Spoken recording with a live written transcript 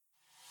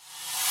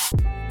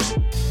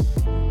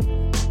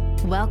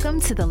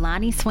Welcome to the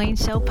Lonnie Swain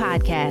Show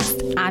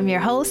podcast. I'm your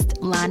host,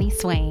 Lonnie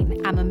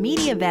Swain. I'm a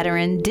media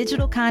veteran,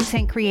 digital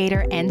content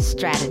creator, and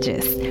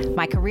strategist.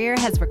 My career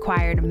has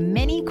required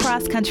many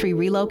cross-country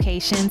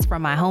relocations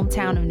from my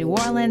hometown of New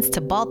Orleans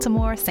to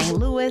Baltimore, St.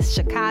 Louis,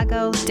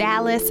 Chicago,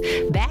 Dallas,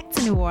 back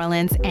to New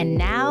Orleans, and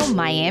now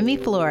Miami,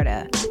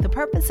 Florida. The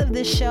purpose of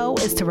this show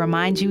is to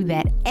remind you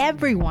that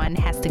everyone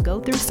has to go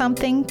through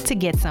something to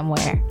get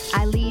somewhere.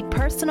 I lead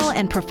personal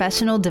and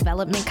professional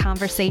development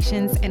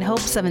conversations in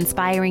hopes of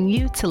inspiring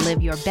you to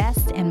live your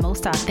best and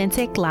most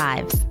authentic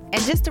lives.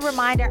 And just a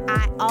reminder,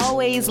 I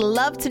always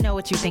love to know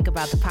what you think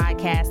about the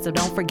podcast, so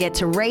don't forget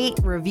to rate,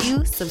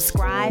 review,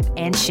 subscribe,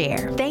 and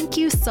share. Thank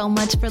you so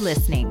much for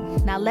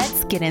listening. Now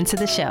let's get into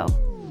the show.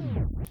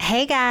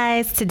 Hey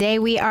guys, today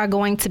we are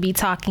going to be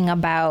talking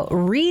about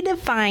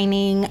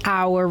redefining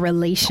our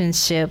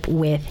relationship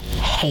with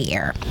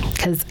hair,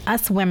 because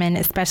us women,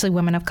 especially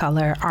women of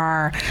color,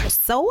 are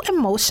so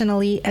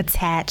emotionally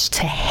attached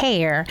to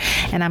hair,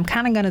 and I'm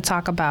kind of going to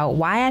talk about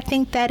why I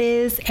think that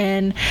is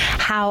and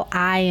how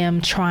I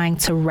am trying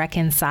to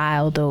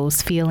reconcile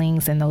those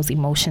feelings and those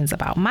emotions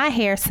about my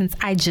hair since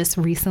I just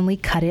recently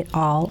cut it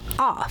all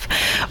off.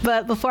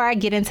 But before I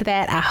get into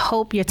that, I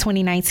hope your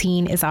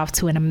 2019 is off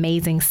to an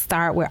amazing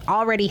start. We're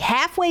already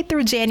halfway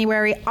through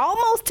January,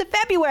 almost to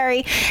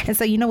February. And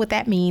so you know what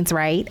that means,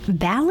 right?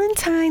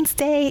 Valentine's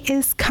Day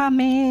is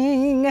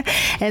coming.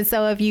 And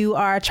so if you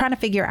are trying to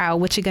figure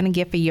out what you're going to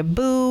get for your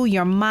boo,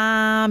 your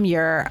mom,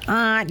 your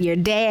aunt, your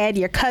dad,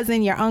 your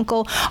cousin, your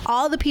uncle,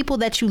 all the people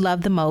that you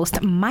love the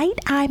most, might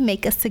I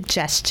make a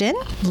suggestion?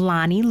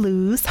 Lonnie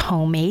Lou's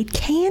homemade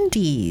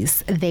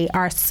candies. They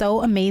are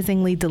so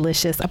amazingly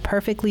delicious, a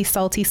perfectly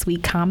salty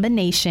sweet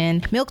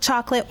combination. Milk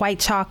chocolate, white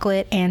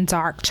chocolate, and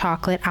dark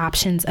chocolate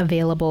options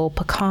available,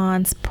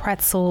 pecans,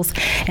 pretzels,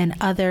 and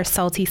other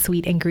salty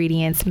sweet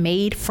ingredients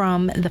made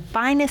from the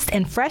finest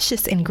and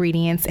freshest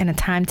ingredients in a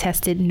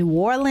time-tested New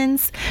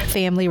Orleans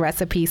family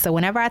recipe. So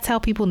whenever I tell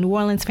people New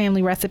Orleans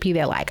family recipe,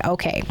 they're like,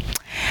 okay,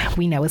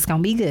 we know it's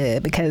gonna be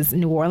good because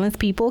New Orleans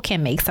people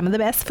can make some of the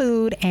best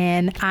food,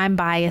 and I'm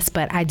biased,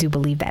 but I do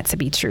believe that to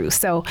be true.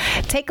 So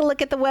take a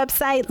look at the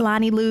website,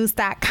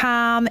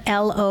 LonnieLoos.com,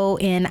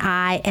 LONILOOS.com.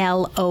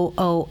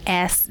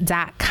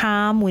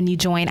 When you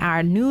join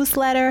our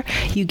newsletter,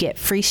 you get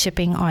free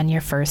shipping on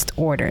your first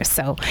order.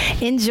 So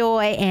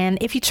enjoy, and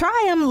if you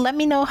try them, let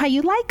me know how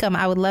you like them.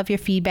 I would love your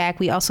feedback.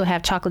 We also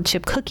have chocolate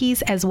chip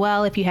cookies as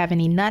well. If you have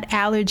any nut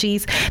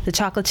allergies, the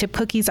chocolate chip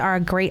cookies are a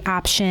great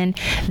option.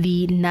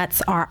 The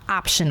nuts are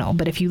optional,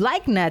 but if you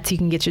like nuts, you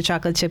can get your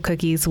chocolate chip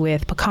cookies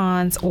with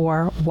pecans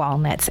or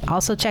walnuts.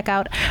 Also check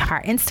out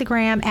our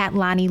Instagram at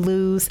Lonnie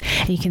Lou's,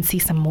 and you can see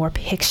some more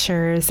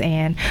pictures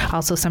and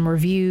also some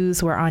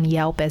reviews. We're on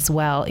Yelp as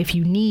well if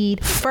you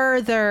need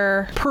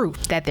further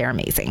proof that they're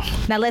amazing.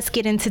 Now let's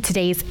get into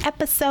today's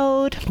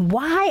episode.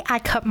 Why I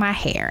cut my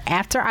hair.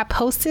 After I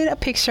posted a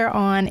picture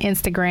on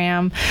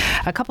Instagram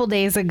a couple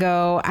days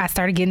ago, I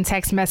started getting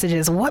text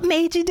messages. What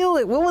made you do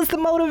it? What was the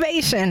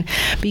motivation?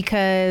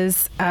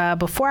 Because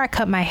before I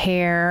cut my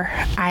hair,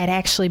 I had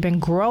actually been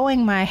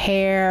growing my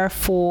hair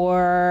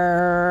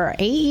for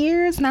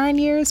 9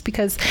 years,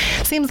 because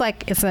it seems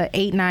like it's an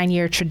 8-9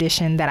 year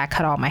tradition that I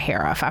cut all my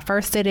hair off. I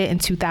first did it in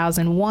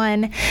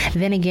 2001,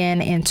 then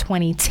again in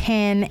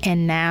 2010,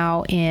 and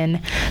now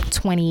in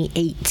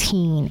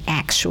 2018,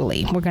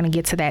 actually. We're going to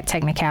get to that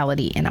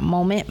technicality in a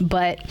moment,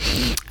 but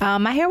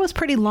my hair was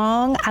pretty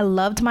long. I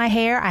loved my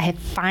hair. I had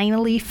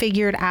finally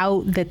figured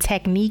out the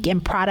technique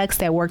and products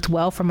that worked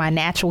well for my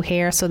natural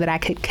hair so that I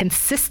could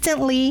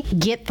consistently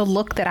get the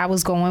look that I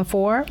was going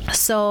for.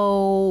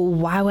 So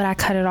why would I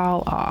cut it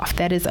all off?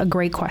 That is a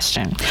great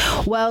question.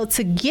 Well,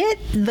 to get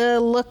the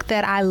look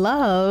that I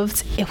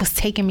loved, it was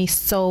taking me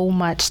so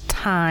much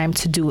time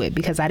to do it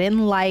because I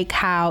didn't like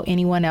how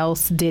anyone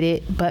else did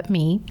it but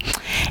me.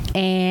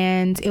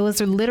 And it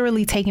was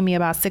literally taking me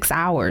about 6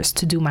 hours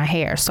to do my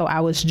hair. So I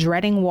was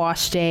dreading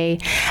wash day.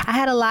 I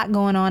had a lot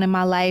going on in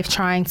my life,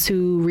 trying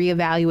to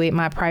reevaluate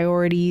my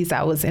priorities.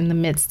 I was in the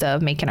midst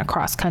of making a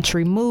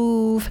cross-country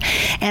move,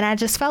 and I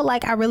just felt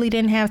like I really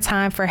didn't have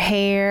time for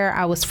hair.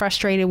 I was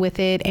frustrated with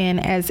it.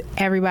 And as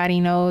everybody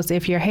knows,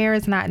 if your hair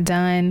is not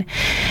done,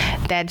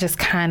 that just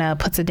kind of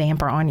puts a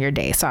damper on your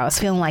day. So I was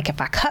feeling like if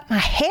I cut my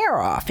hair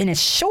off and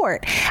it's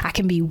short, I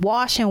can be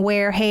wash and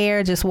wear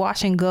hair, just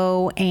wash and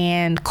go,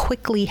 and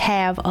quickly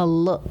have a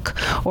look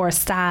or a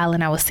style.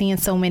 And I was seeing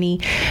so many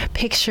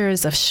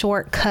pictures of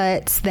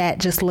shortcuts that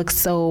just look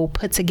so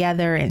put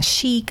together and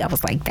chic. I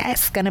was like,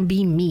 that's gonna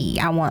be me.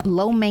 I want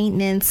low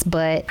maintenance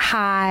but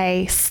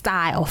high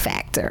style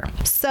factor.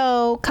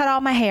 So cut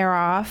all my hair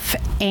off,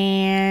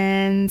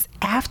 and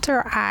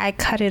after I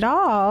cut it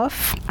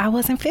off, I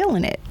wasn't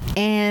feeling it.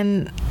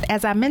 And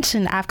as I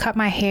mentioned, I've cut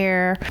my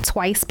hair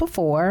twice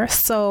before,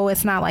 so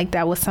it's not like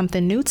that was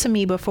something new to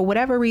me, but for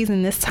whatever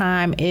reason this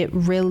time it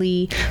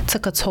really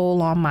took a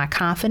toll on my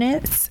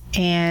confidence.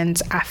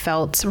 and I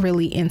felt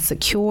really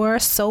insecure,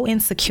 so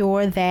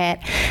insecure that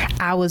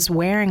I was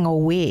wearing a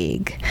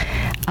wig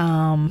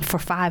for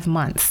 5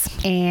 months.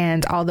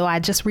 And although I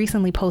just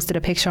recently posted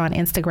a picture on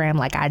Instagram,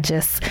 like I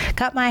just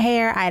cut my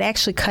hair, I'd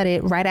actually cut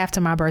it right after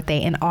my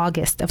birthday in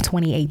August of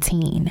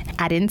 2018.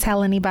 I didn't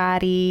tell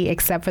anybody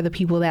except for the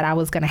people that I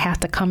was going to have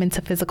to come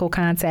into physical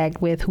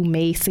contact with who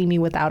may see me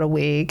without a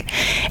wig.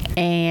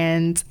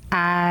 And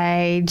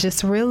I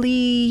just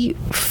really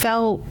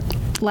felt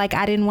like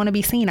I didn't want to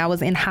be seen. I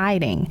was in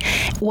hiding.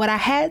 What I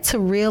had to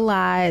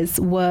realize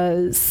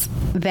was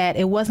that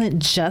it wasn't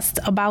just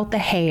about the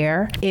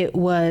hair. It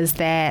was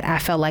that I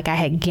felt like I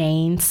had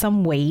gained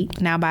some weight.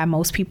 Now, by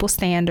most people's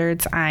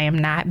standards, I am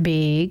not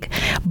big,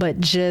 but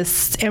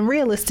and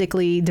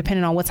realistically,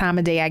 depending on what time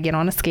of day I get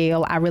on a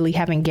scale, I really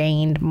haven't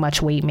gained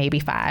much weight, maybe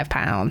 5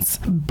 pounds.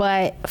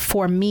 But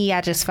for me,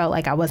 I just felt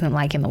like I wasn't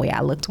liking the way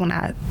I looked when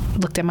I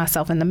looked at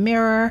myself in the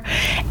mirror.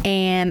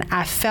 And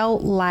I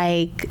felt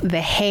like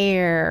the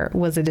hair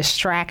was a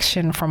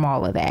distraction from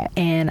all of that.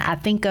 And I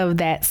think of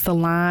that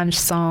Solange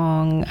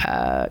song,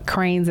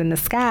 Cranes in the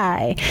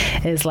Sky,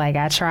 is like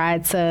I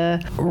tried to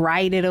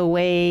write it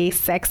away,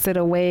 sex it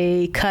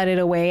away, cut it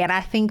away. And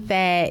I think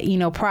that,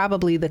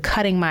 probably the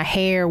cutting my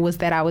hair was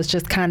that I was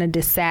just kind of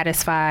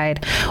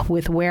dissatisfied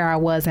with where I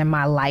was in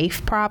my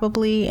life,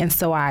 probably. And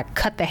so I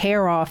cut the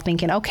hair off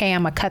thinking, okay,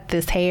 I'm going to cut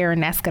this hair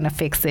and that's going to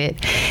fix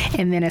it.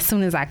 And then as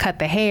soon as I cut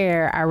the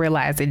hair, I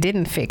realized it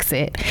didn't fix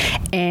it.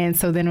 And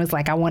so then it was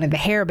like I wanted the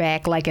hair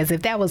back, like as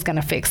if that was going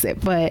to fix it.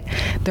 But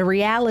the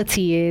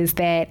reality is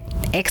that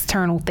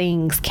external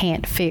things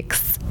can't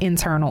fix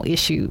internal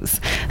issues.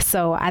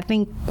 So I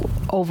think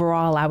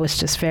overall I was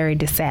just very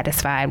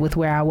dissatisfied with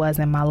where I was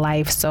in my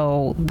life.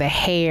 So the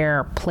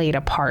hair played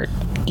a part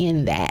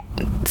in that,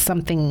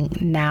 something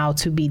now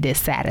to be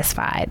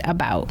dissatisfied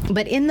about.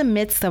 But in the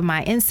midst of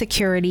my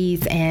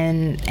insecurities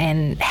and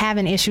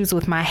having issues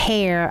with my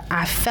hair,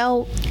 I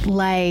felt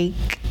like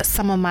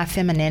some of my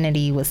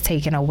femininity was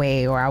taken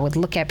away, or I would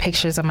look at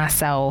pictures of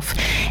myself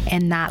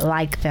and not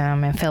like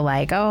them and feel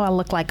like, oh, I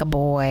look like a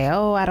boy.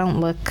 Oh, I don't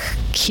look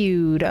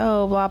cute.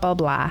 Oh, blah, blah,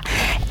 blah.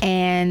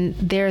 And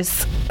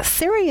there's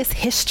serious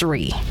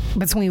history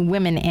between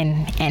women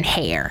and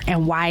hair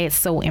and why it's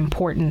so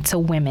important to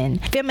women.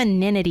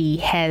 Femininity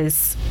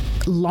has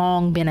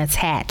long been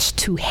attached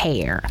to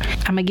hair.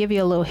 I'm gonna give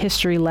you a little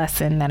history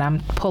lesson that I'm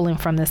pulling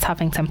from this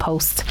Huffington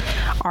Post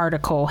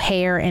article,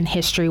 Hair and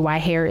History, Why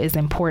Hair is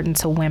Important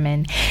to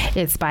Women.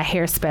 It's by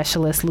hair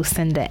specialist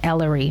Lucinda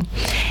Ellery.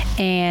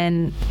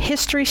 And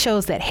history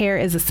shows that hair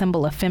is a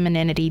symbol of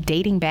femininity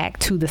dating back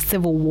to the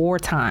Civil War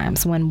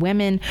times when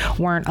women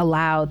weren't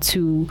allowed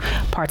to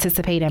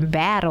participate in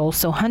battle.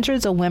 So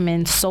hundreds of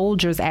women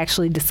soldiers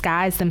actually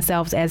disguised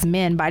themselves as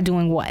men by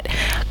doing what?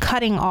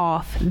 Cutting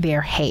off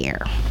their hair.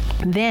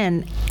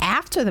 Then,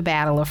 after the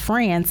Battle of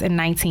France in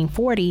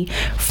 1940,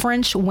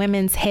 French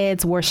women's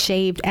heads were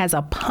shaved as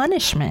a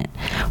punishment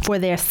for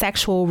their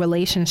sexual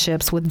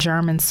relationships with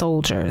German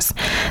soldiers.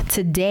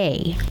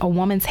 Today, a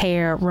woman's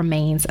hair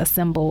remains a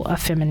symbol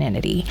of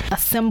femininity, a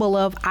symbol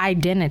of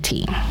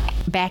identity.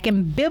 Back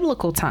in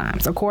biblical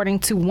times, according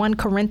to 1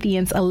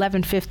 Corinthians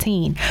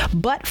 11:15,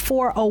 but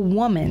for a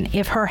woman,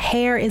 if her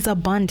hair is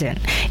abundant,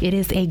 it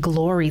is a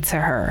glory to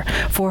her,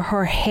 for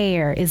her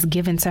hair is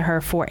given to her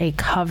for a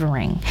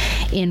covering.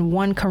 In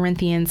 1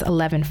 Corinthians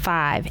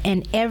 11:5,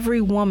 and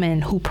every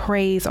woman who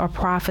prays or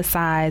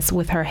prophesies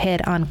with her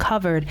head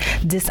uncovered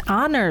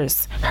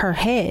dishonors her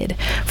head,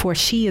 for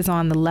she is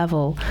on the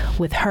level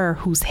with her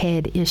whose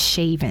head is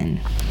shaven.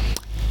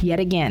 Yet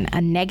again,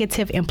 a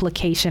negative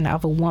implication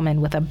of a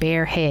woman with a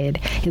bare head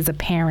is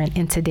apparent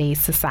in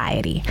today's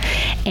society.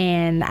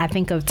 And I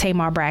think of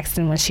Tamar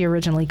Braxton when she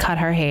originally cut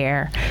her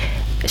hair,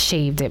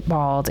 shaved it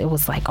bald. It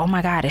was like, oh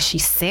my God, is she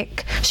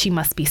sick? She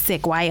must be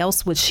sick. Why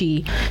else would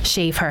she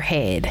shave her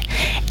head?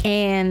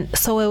 And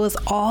so it was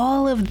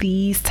all of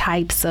these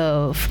types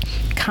of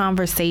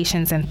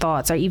conversations and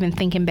thoughts, or even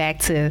thinking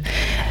back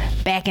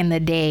in the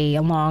day,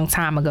 a long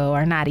time ago,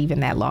 or not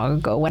even that long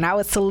ago, when I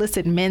would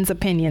solicit men's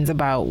opinions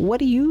about what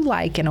do you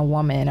like in a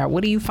woman, or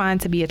what do you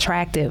find to be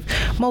attractive,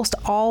 most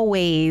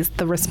always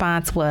the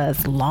response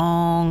was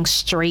long,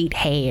 straight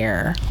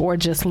hair, or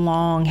just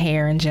long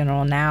hair in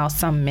general. Now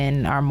some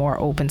men are more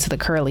open to the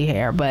curly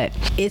hair, but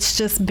it's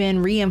just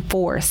been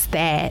reinforced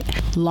that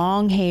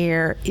long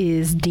hair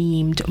is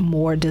deemed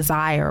more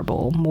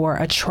desirable, more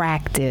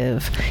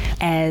attractive,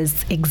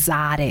 as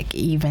exotic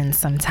even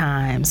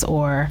sometimes,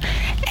 or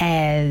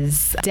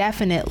as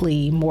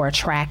definitely more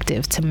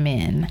attractive to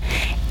men.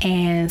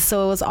 And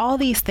so it was all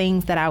these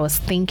things that I was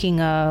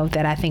thinking of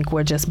that I think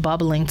were just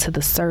bubbling to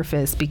the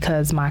surface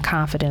because my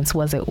confidence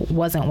wasn't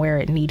where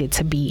it needed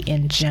to be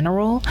in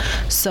general.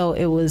 So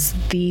it was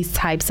these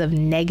types of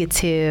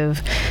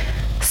negative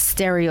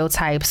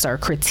stereotypes or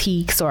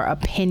critiques or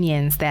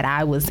opinions that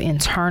I was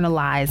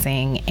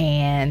internalizing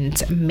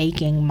and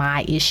making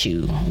my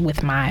issue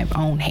with my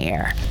own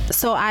hair.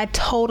 So I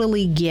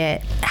totally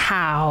get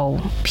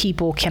how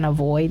people can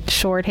avoid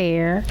short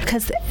hair,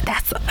 because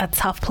that's a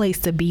tough place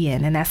to be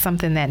in, and that's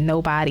something that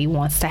nobody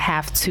wants to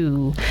have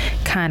to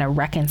kind of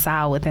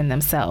reconcile within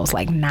themselves,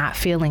 like not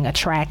feeling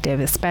attractive,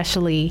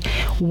 especially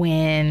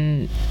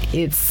when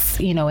it's,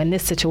 in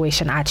this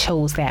situation, I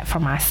chose that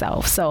for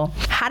myself. So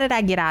how did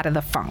I get out of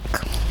the funk?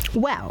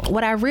 Well,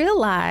 what I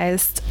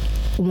realized,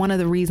 one of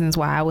the reasons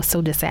why I was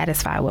so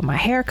dissatisfied with my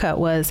haircut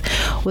was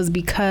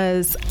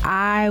because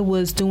I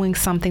was doing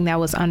something that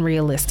was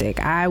unrealistic.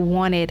 I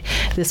wanted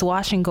this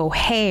wash and go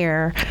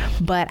hair,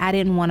 but I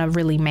didn't want to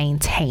really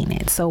maintain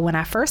it. So when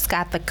I first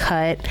got the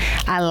cut,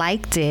 I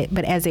liked it,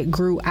 but as it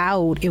grew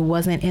out, it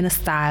wasn't in a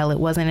style, it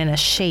wasn't in a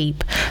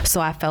shape. So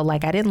I felt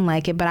like I didn't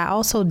like it, but I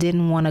also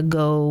didn't want to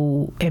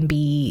go and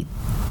be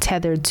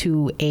tethered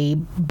to a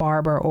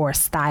barber or a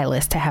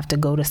stylist to have to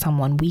go to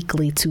someone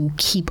weekly to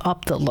keep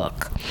up the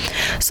look.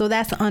 So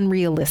that's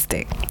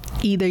unrealistic.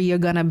 Either you're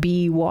going to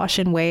be wash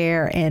and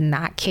wear and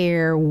not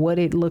care what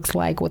it looks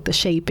like, what the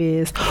shape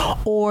is,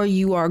 or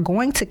you are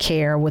going to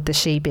care what the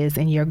shape is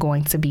and you're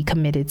going to be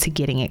committed to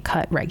getting it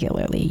cut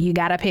regularly. You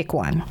got to pick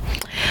one.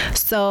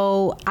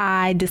 So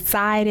I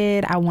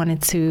decided I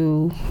wanted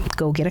to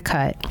go get a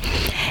cut,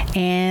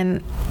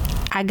 and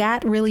I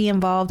got really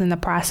involved in the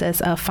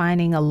process of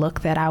finding a look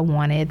that I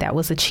wanted that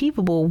was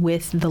achievable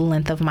with the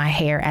length of my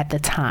hair at the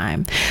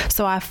time.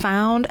 So I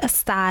found a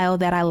style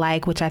that I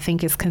like, which I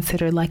think is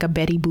considered like a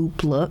Betty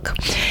Boop look.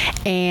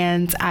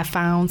 And I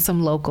found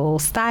some local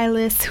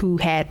stylists who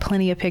had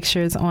plenty of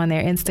pictures on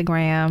their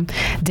Instagram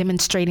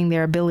demonstrating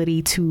their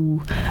ability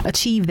to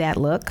achieve that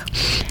look.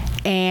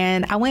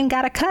 And I went and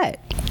got a cut.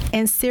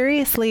 And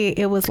seriously,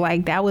 it was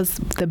like, that was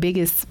the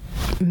biggest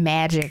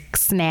magic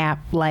snap,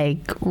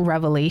 like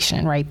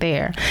revelation right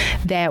there,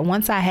 that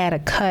once I had a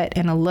cut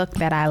and a look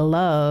that I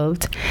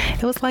loved,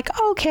 it was like,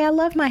 oh, okay, I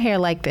love my hair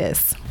like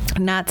this.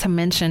 Not to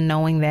mention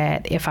knowing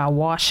that if I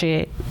wash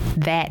it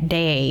that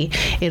day,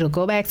 it'll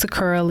go back to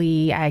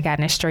curly. I got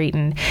it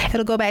straightened.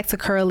 It'll go back to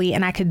curly,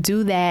 and I could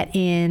do that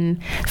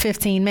in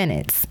 15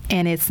 minutes.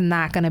 And it's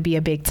not going to be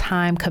a big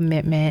time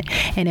commitment.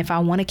 And if I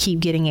want to keep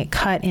getting it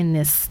cut in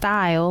this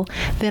style,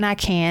 then I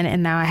can.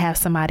 And now I have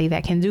somebody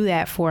that can do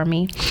that for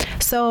me.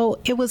 So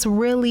it was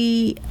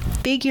really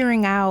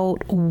figuring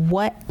out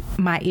what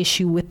my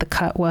issue with the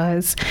cut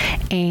was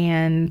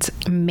and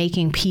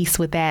making peace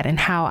with that and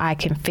how I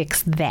can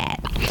fix that.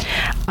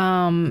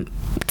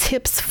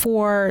 Tips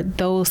for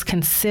those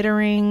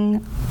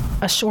considering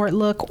a short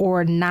look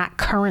or not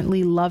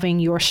currently loving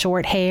your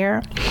short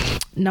hair.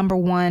 Number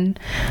one,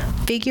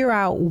 figure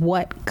out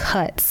what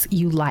cuts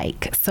you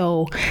like.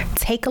 So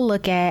take a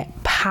look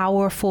at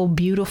powerful,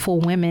 beautiful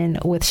women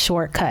with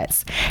short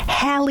cuts.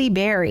 Halle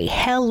Berry,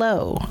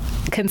 hello,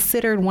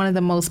 considered one of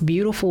the most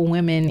beautiful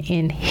women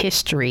in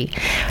history,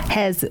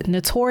 has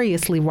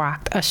notoriously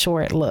rocked a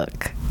short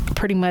look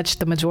pretty much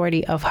the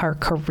majority of her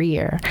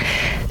career.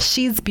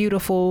 She's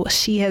beautiful.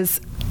 She has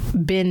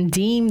been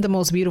deemed the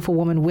most beautiful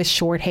woman with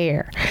short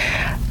hair.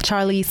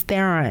 Charlize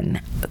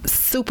Theron,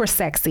 super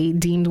sexy,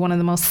 deemed one of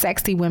the most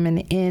sexy women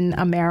in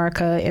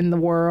America, in the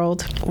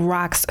world,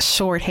 rocks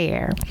short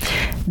hair.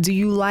 Do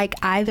you like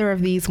either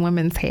of these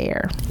women's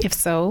hair? If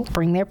so,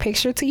 bring their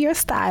picture to your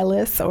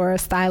stylist or a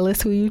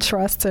stylist who you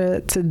trust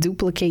to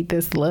duplicate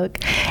this look,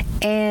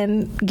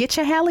 and get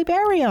your Halle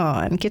Berry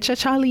on, get your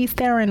Charlize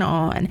Theron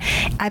on.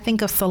 I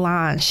think of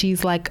Solange.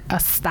 She's like a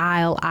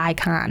style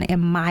icon,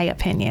 in my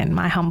opinion,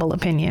 my humble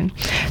opinion.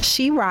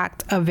 She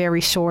rocked a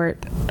very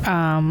short,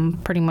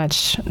 pretty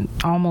much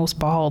almost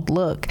bald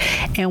look.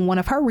 And one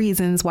of her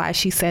reasons why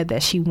she said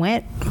that she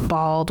went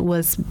bald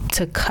was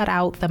to cut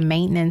out the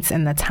maintenance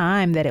and the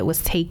time that it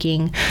was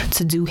taking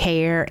to do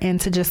hair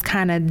and to just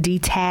kind of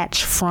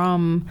detach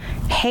from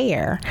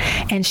hair.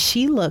 And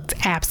she looked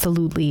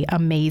absolutely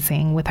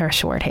amazing with her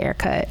short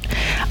haircut.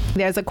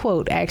 There's a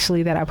quote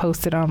actually that I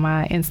posted on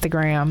my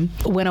Instagram.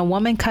 When a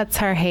woman cuts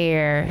her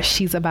hair,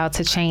 she's about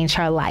to change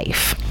her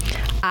life.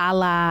 A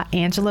la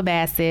Angela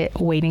Bassett,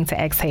 Waiting to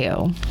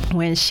Exhale.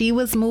 When she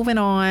was moving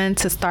on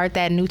to start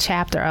that new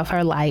chapter of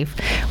her life,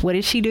 what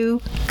did she do?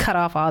 Cut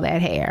off all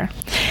that hair.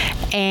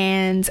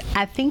 And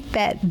I think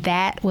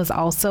that was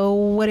also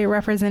what it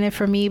represented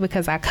for me,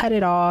 because I cut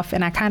it off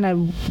and I kind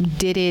of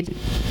did it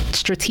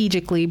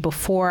strategically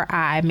before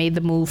I made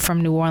the move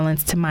from New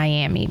Orleans to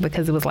Miami,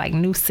 because it was like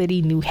new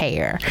city, new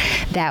hair.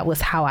 That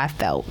was how I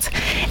felt.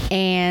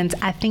 And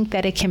I think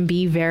that it can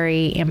be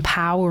very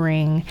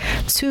empowering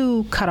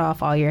to cut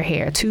off all your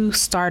hair, to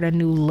start a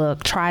new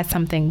look, try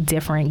something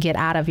different, get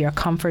out of your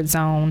comfort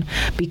zone,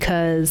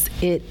 because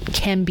it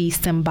can be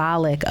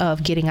symbolic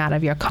of getting out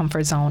of your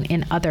comfort zone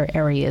in other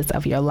areas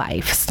of your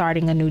life,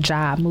 starting a new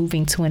job,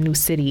 moving to a new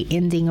city,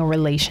 ending a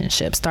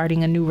relationship,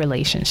 starting a new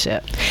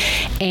relationship.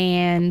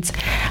 And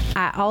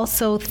I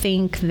also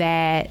think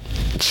that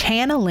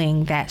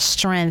channeling that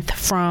strength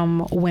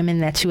from women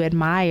that you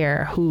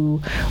admire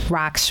who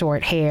rock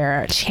short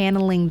hair,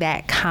 channeling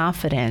that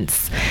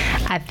confidence,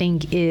 I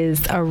think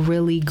is a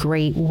really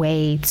great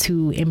way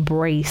to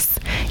embrace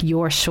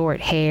your short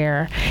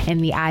hair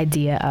and the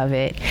idea of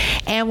it.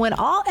 And when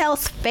all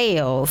else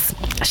fails,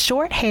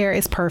 short hair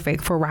is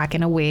perfect for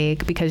rocking a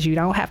wig because you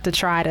don't have to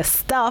try to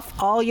stuff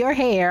all your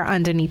hair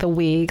underneath a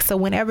wig. So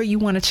whenever you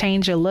want to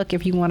change your look,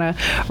 if you want to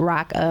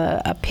rock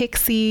a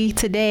pixie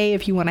today,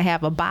 if you want to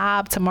have a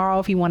bob tomorrow,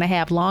 if you want to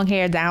have long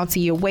hair down to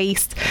your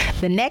waist,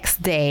 the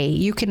next day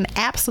you can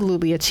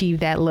absolutely achieve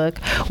that look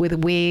with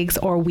wigs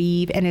or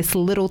weave, and it's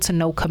little to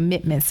no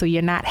commitment. So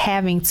you're not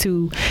having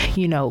to,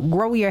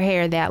 grow your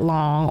hair that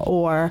long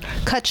or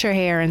cut your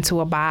hair into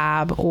a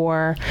bob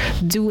or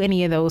do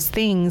any of those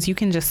things. You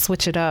can just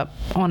switch it up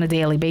on a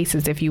daily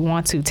basis if you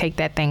want to. Take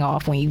that thing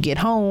off when you get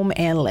home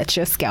and let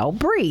your scalp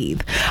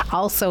breathe.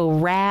 Also,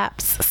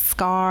 wraps,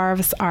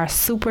 scarves are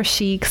super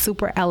chic,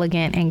 super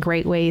elegant, and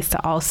great ways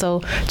to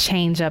also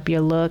change up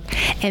your look.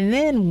 And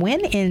then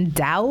when in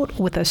doubt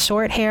with a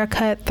short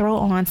haircut, throw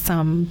on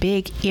some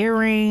big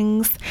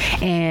earrings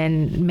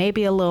and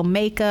maybe a little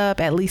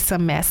makeup, at least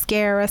some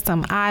mascara,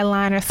 some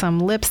eyeliner, some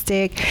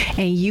lipstick,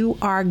 and you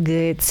are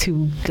good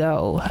to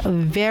go.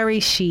 Very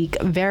chic,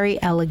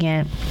 very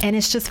elegant, and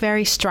it's just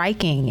very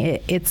striking.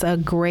 It's a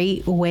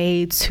great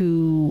way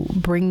to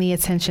bring the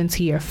attention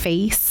to your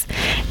face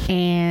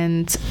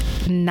and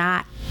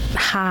not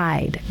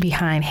hide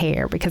behind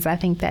hair, because I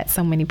think that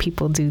so many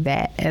people do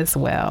that as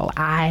well.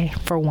 I,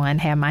 for one,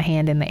 have my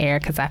hand in the air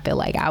because I feel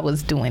like I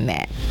was doing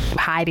that,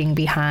 hiding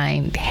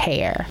behind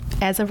hair.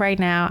 As of right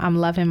now, I'm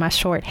loving my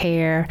short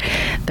hair.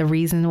 The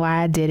reason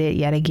why I did it,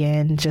 yet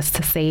again, just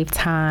to save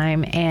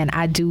time. And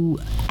I do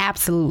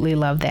absolutely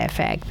love that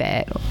fact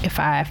that if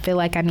I feel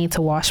like I need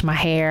to wash my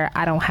hair,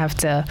 I don't have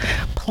to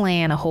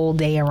plan a whole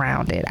day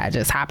around it. I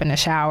just hop in the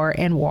shower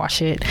and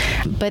wash it.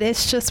 But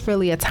it's just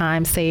really a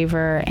time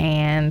saver,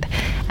 and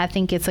I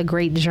think it's a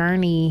great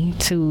journey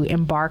to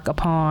embark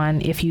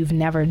upon if you've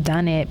never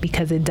done it,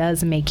 because it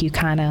does make you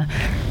kind of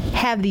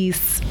have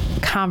these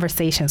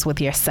conversations with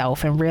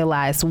yourself and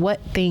realize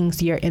what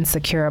things you're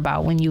insecure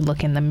about when you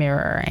look in the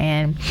mirror.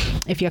 And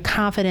if your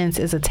confidence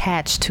is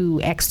attached to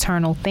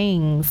external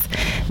things,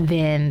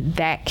 then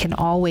that can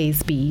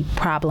always be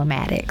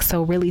problematic.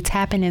 So really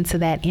tapping into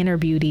that inner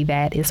beauty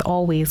that is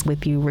always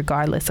with you,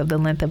 regardless of the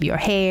length of your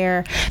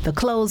hair, the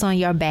clothes on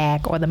your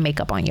back, or the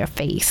makeup on your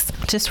face.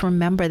 Just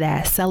remember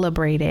that,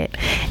 celebrate it,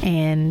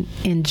 and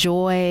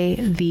enjoy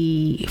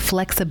the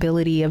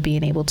flexibility of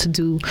being able to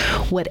do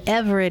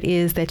whatever it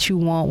is that you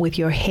want with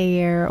your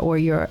hair or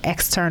your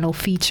external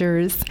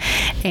features.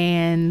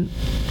 And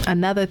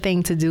another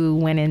thing to do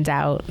when in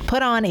doubt,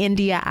 put on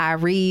India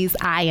Arie's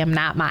I Am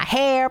Not My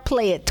Hair.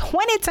 Play it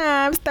 20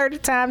 times, 30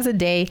 times a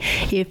day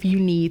if you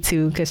need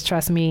to, because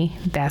trust me,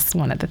 that's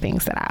one of the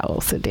things that I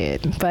also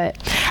did. But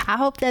I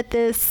hope that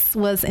this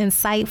was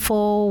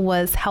insightful,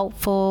 was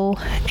helpful,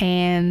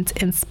 and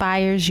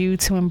inspires you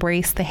to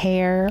embrace the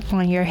hair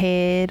on your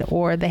head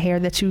or the hair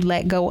that you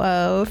let go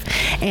of,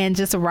 and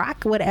just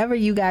rock whatever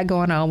you got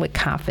going on with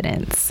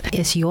confidence.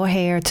 It's your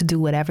hair to do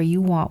whatever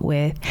you want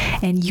with,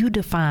 and you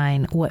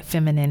define what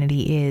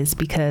femininity is,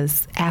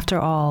 because after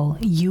all,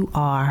 you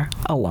are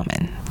a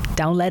woman.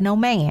 Don't let no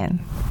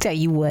man tell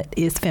you what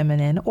is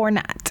feminine or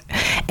not.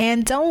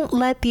 And don't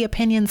let the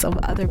opinions of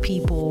other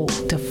people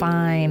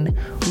define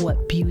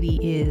what beauty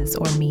is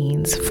or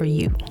means for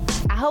you.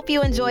 I hope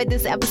you enjoyed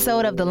this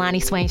episode of the Lonnie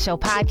Swain Show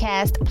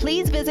podcast.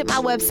 Please visit my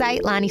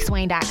website,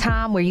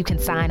 LonnieSwain.com, where you can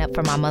sign up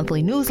for my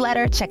monthly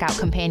newsletter, check out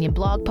companion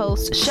blog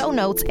posts, show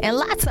notes, and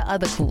lots of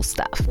other cool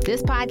stuff.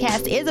 This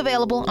podcast is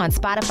available on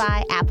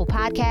Spotify, Apple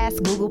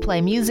Podcasts, Google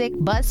Play Music,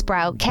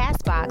 Buzzsprout,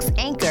 Castbox,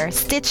 Anchor,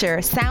 Stitcher,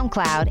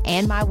 SoundCloud,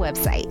 and my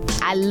website.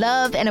 I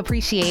love and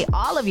appreciate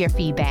all of your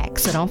feedback,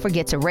 so don't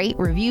forget to rate,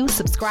 review,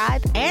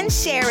 subscribe, and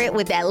share it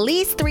with at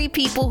least 3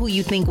 people who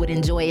you think would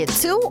enjoy it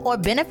too or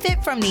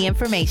benefit from the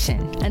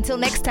information. Until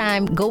next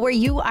time, go where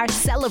you are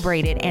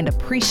celebrated and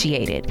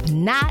appreciated,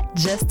 not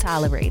just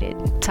tolerated.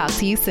 Talk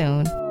to you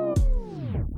soon.